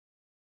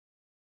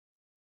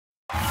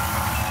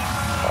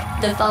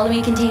The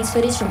following contains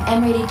footage from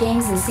M-rated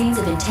games and scenes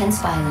of intense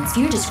violence.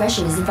 Viewer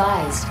discretion is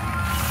advised.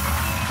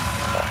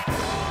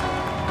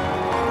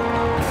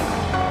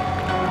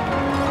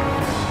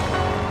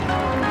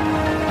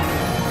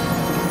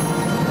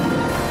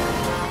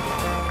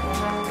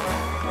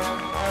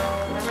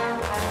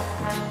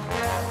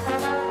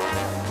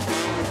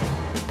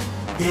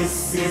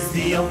 This is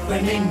the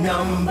opening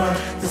number.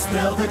 The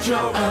spell that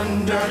you're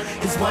under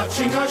is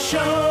watching our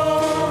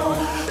show.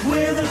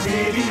 With a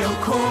video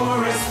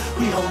chorus,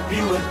 we hope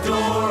you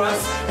adore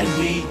us, and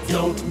we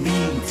don't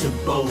mean to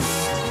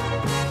boast.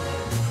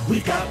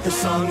 We've got the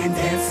song and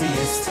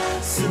danciest,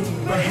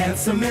 super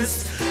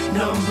handsomest,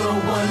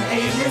 #1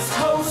 A-list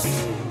host.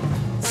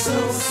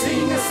 So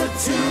sing us a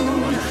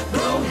tune,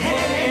 go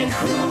ahead and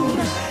croon.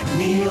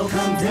 Neil,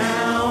 come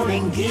down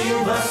and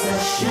give us a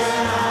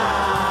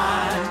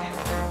shout.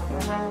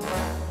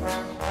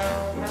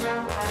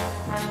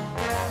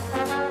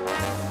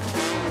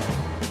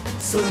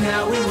 So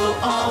now we will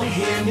all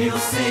hear Neil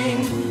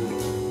sing.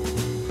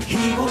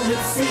 He will lip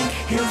sync,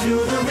 he'll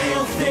do the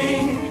real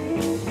thing.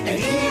 And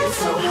he is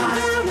so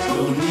hot,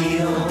 oh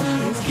Neil,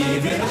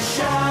 give it a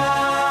shot.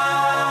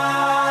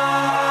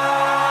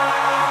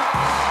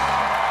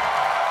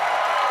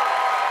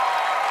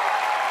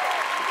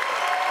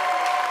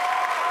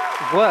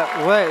 What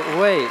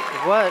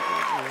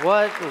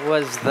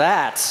was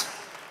that?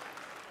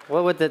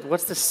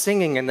 What's the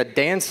singing and the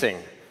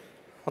dancing?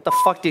 What the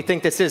fuck do you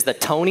think this is, the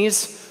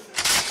Tonys?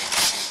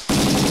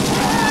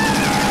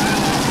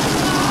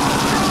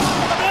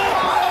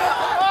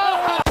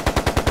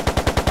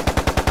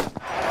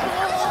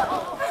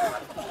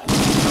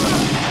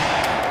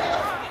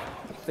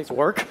 Things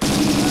work?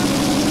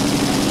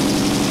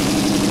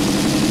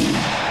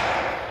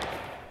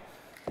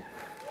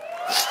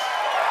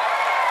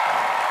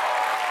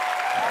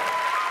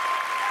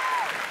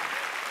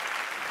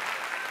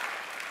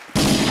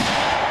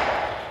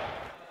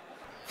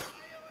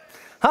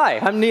 Hi,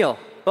 I'm Neil.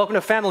 Welcome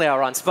to Family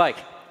Hour on Spike.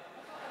 Can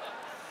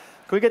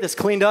we get this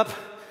cleaned up?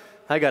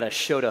 I got a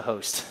show to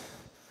host.